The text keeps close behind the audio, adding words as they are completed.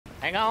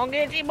Hang on,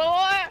 get you,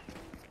 boy.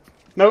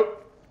 Nope.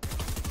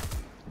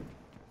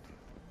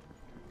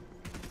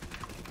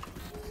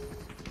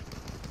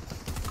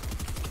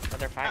 But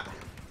they're fighting.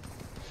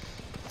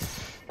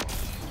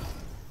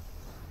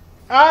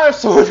 Ah, there's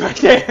someone right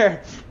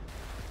there.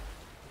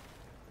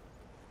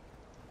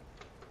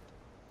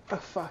 Oh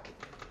fuck.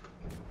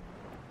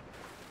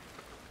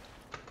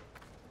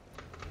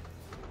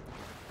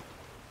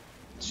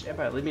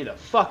 Everybody leave me the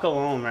fuck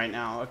alone right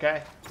now,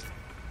 okay?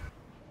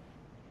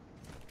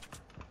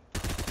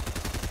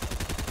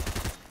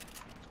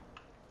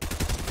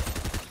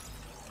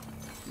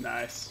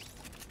 Nice.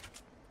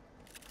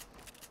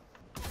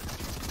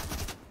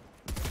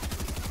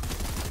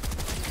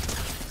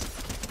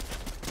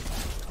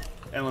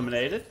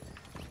 Eliminated.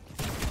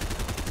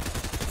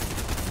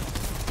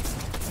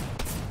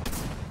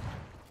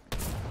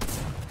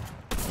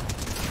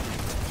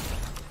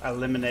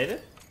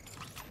 Eliminated.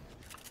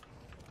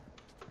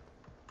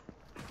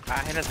 I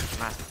hit us.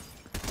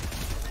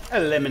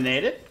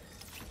 Eliminated.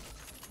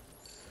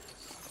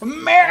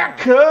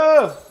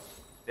 America!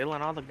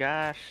 Stealing all the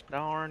gosh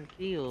darn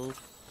kills.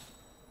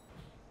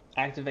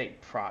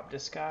 Activate prop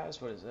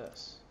disguise? What is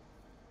this?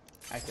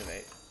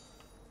 Activate.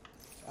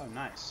 Oh,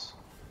 nice.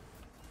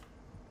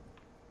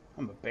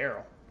 I'm a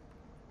barrel.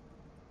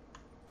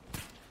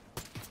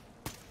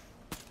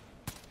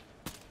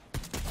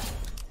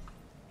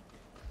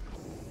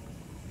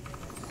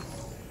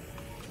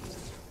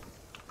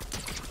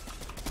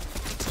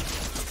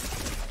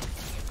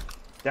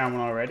 Down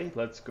one already.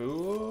 Let's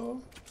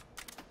go.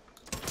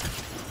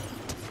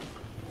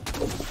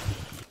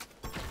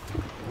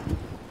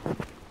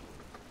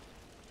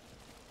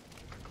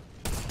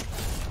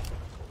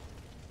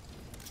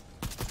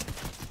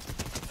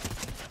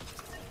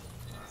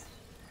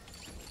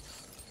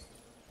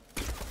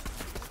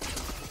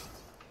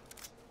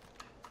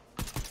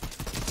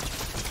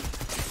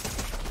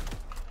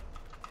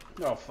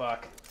 Oh,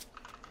 fuck.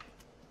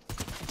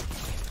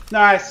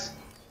 Nice.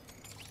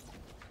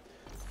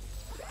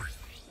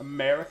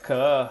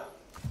 America.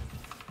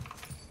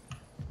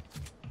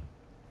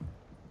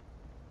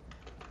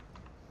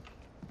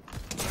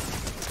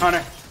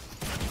 Hunter.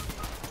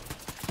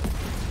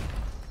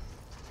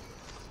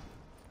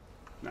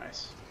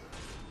 Nice.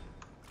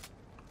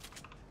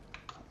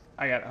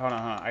 I got, hold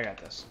on, I got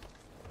this.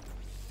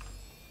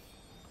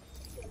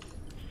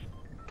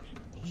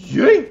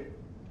 Yay!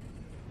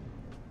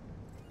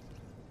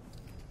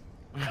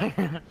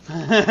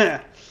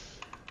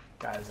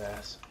 Got his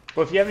ass.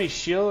 Well, if you have any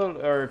shield,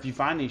 or if you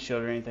find any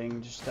shield or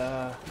anything, just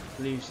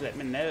please let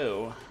me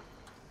know.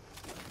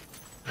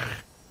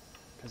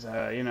 Cause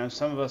you know,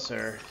 some of us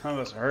are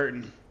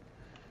hurting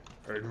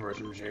for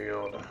some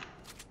shield.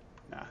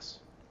 Nice.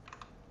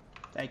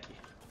 Thank you.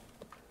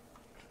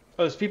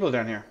 Oh, there's people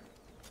down here.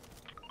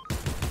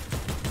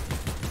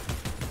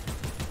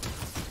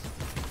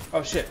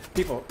 Oh shit,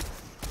 people.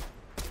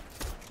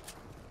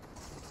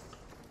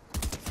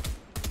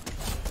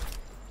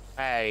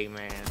 Hey,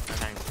 man.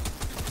 Thanks.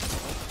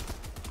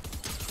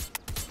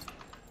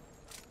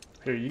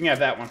 Here, you can have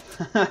that one.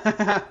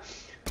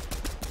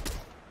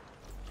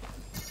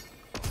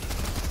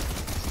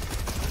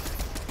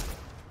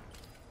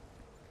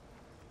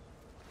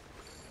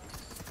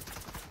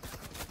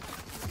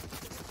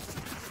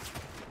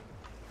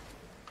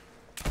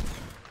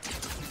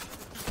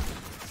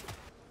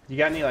 You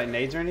got any like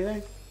nades or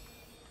anything?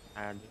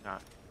 I do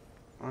not.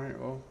 Alright,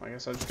 well, I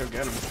guess I'll just go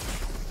get them.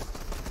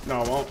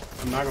 No, I won't.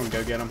 I'm not gonna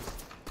go get them.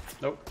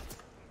 Nope.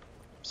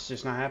 It's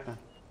just not happening.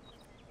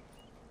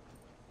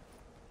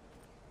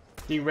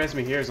 You can res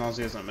me here as long as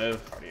he doesn't move.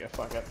 Or do you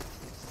fuck it?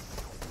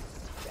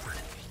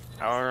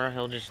 Or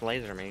he'll just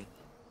laser me.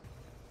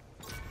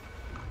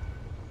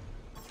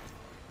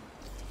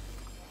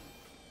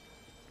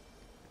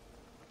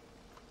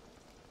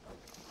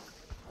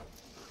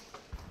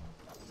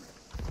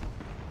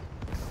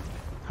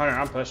 Hunter,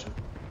 I'm pushing.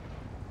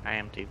 I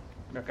am too.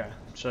 Okay,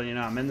 so you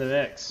know I'm in the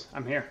mix.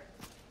 I'm here.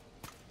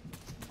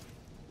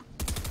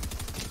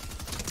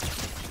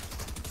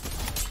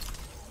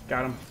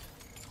 Got him.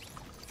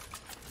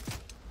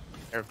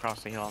 They're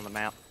across the hill on the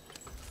map.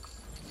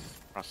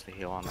 Across the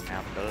hill on the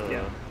map.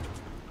 Yeah.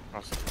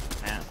 Across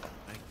the map.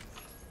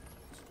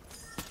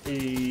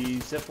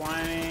 He's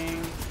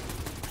ziplining.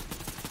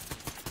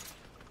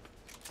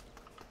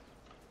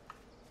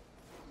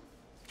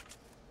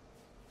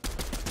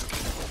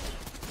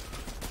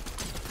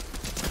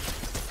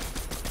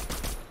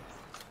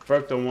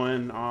 Broke the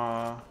one,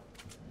 I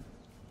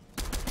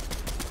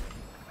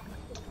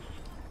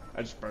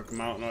just broke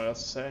him out, I don't know what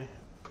else to say.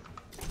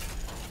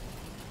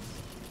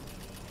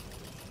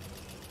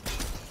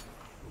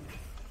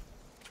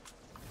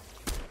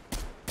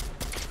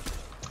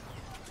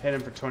 Hit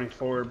him for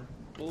 24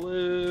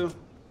 blue.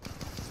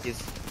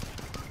 He's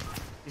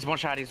one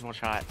shot, he's one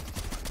shot.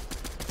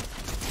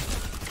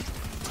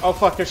 Oh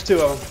fuck, there's two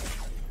of them.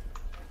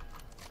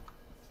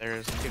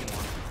 There's two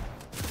more.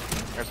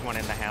 There's one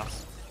in the house.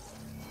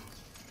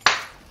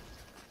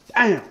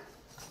 Damn!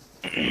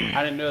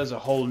 I didn't know it was a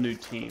whole new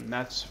team,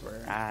 that's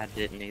where... I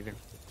didn't either.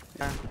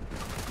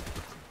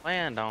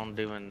 planned on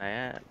doing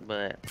that,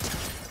 but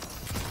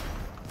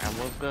I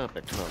woke up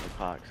at 12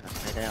 o'clock, so I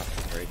stayed out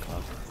till 3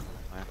 o'clock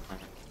last night.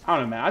 I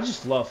don't know, man. I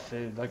just love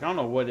food. Like, I don't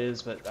know what it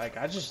is, but, like,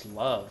 I just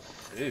love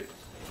food.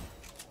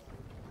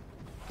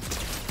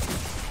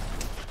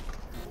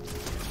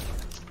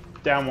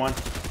 Down one.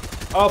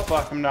 Oh,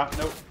 fuck. I'm not.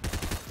 Nope.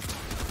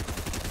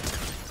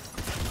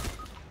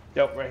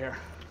 Yep, right here.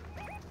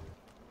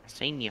 I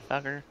seen you,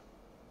 fucker.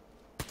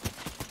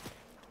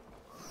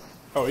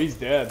 Oh, he's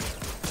dead.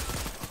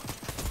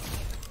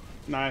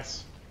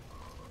 Nice.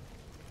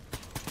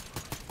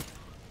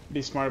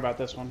 Be smart about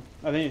this one.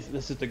 I think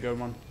this is the good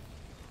one.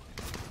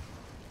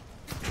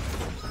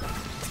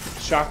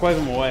 Shockwave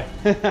him away.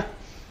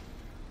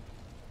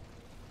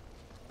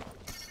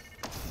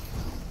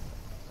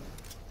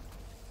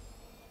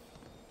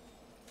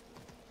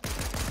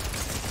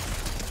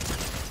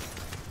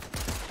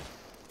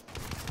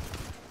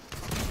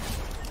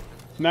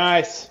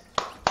 Nice.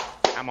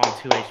 I'm on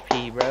 2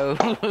 HP, bro.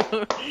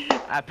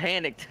 I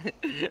panicked.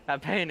 I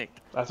panicked.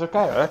 That's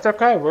okay. That's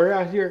okay. We're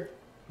out here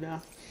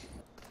now.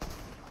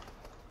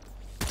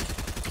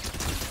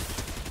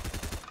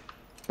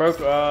 Broke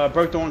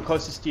the one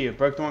closest to you.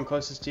 Broke the one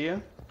closest to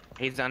you.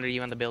 He's under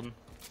you in the building.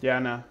 Yeah, I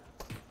know.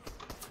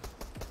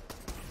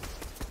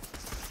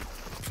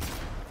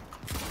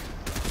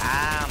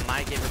 I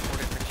might get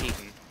reported for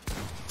cheating.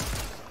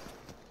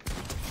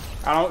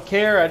 I don't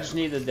care. I just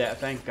needed that.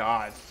 Thank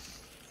God.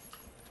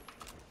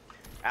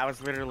 I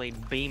was literally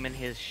beaming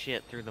his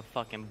shit through the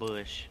fucking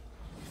bush.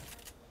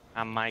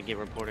 I might get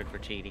reported for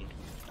cheating.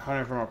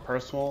 Hunter, from a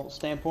personal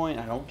standpoint,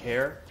 I don't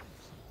care,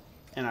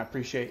 and I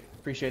appreciate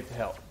the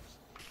help.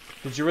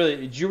 Did you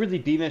really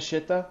beam this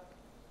shit though?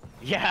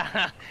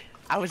 Yeah,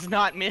 I was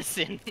not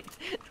missing.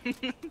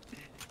 I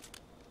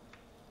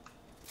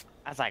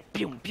was like,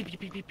 pew, pew, pew,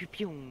 pew, pew, pew,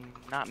 pew,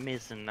 not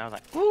missing. I was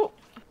like, ooh.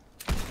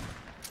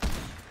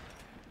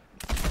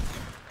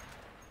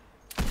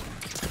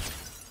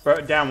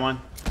 Bro, down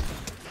one.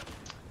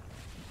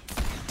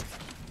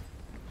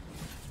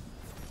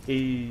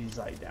 He's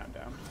like down.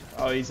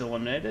 Oh, he's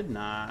eliminated.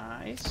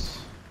 Nice.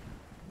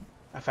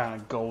 I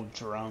found a gold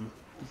drum.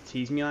 You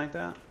tease me like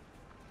that?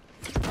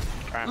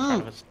 Right in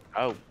front of us.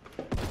 Oh,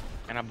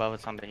 and above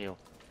us on the hill.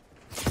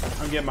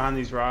 I'm getting behind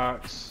these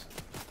rocks.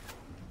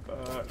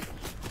 But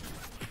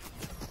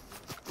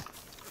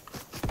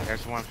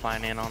There's one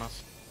flying in on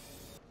us.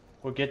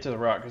 we'll get to the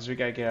rock because we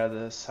gotta get out of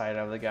the sight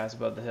of the guys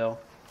above the hill.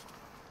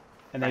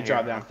 And they Right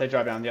drop here. down. They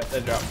drop down. Yep,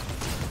 they drop.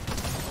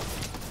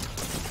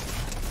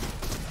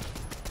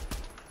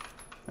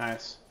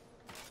 Nice.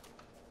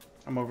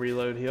 I'm gonna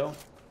reload heal.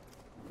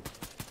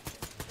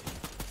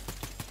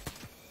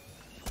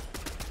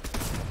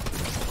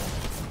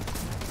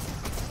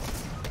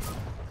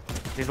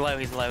 He's low,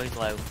 he's low, he's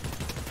low.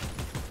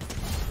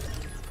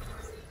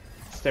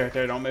 Stay right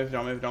there. Don't move.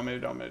 Don't move. Don't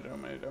move. Don't move.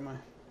 Don't move. Don't move.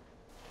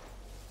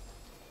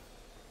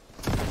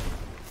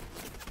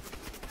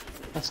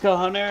 Let's go,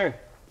 Hunter.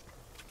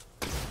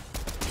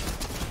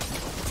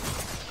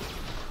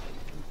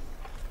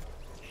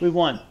 We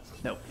won.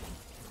 Nope.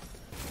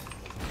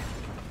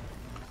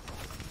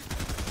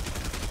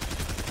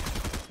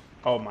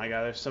 Oh my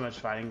god, there's so much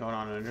fighting going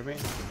on under me.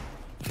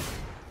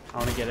 I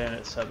want to get in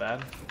it so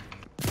bad.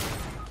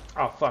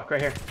 Oh fuck, right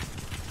here.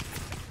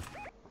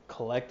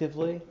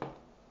 Collectively,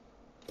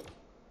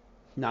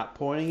 not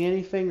pointing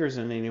any fingers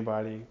at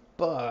anybody,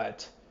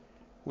 but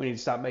we need to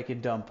stop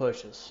making dumb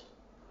pushes.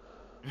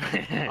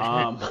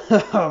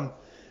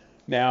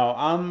 Now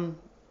I'm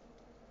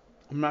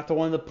not the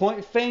one to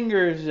point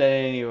fingers at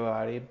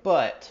anybody,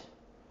 but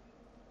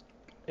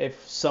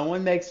if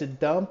someone makes a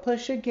dumb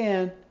push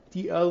again,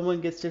 the other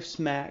one gets their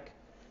smack,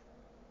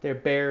 their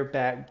bare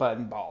back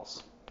button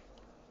balls.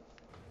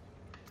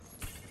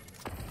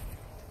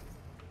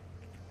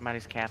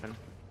 Somebody's capping.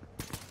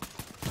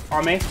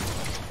 On me.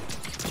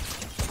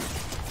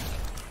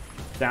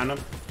 Down him.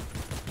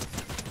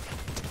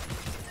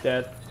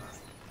 Dead.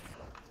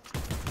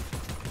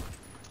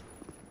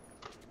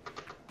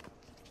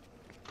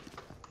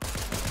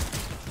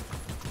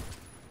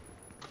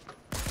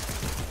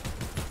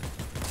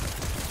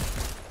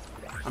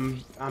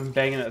 I'm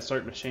banging that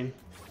slurp machine.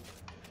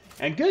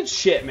 And good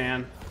shit,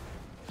 man.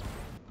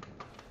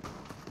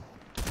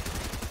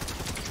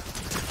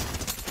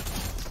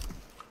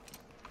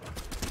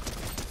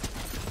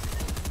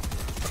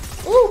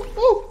 Woo!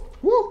 Woo!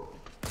 Woo!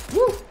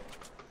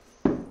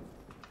 Woo!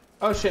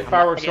 Oh shit,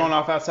 fireworks going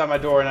off outside my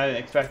door and I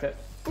didn't expect it.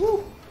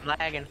 Woo!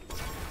 Lagging.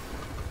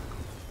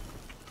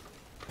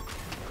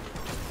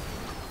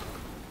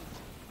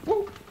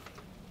 Woo!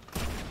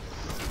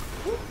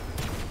 Woo!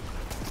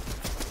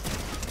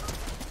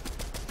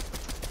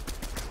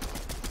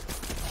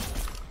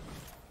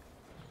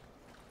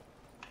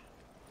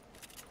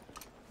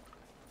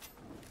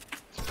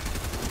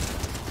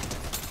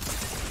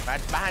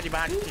 Behind you,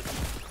 behind you.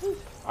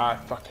 I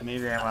fucking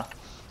need ammo.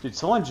 Dude,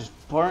 someone just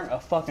burnt a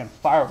fucking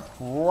firework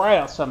right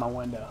outside my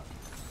window.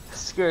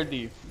 Scared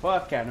the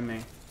fuck out of me.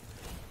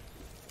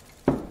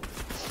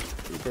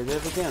 Dude, they did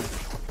it again.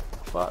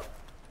 Fuck.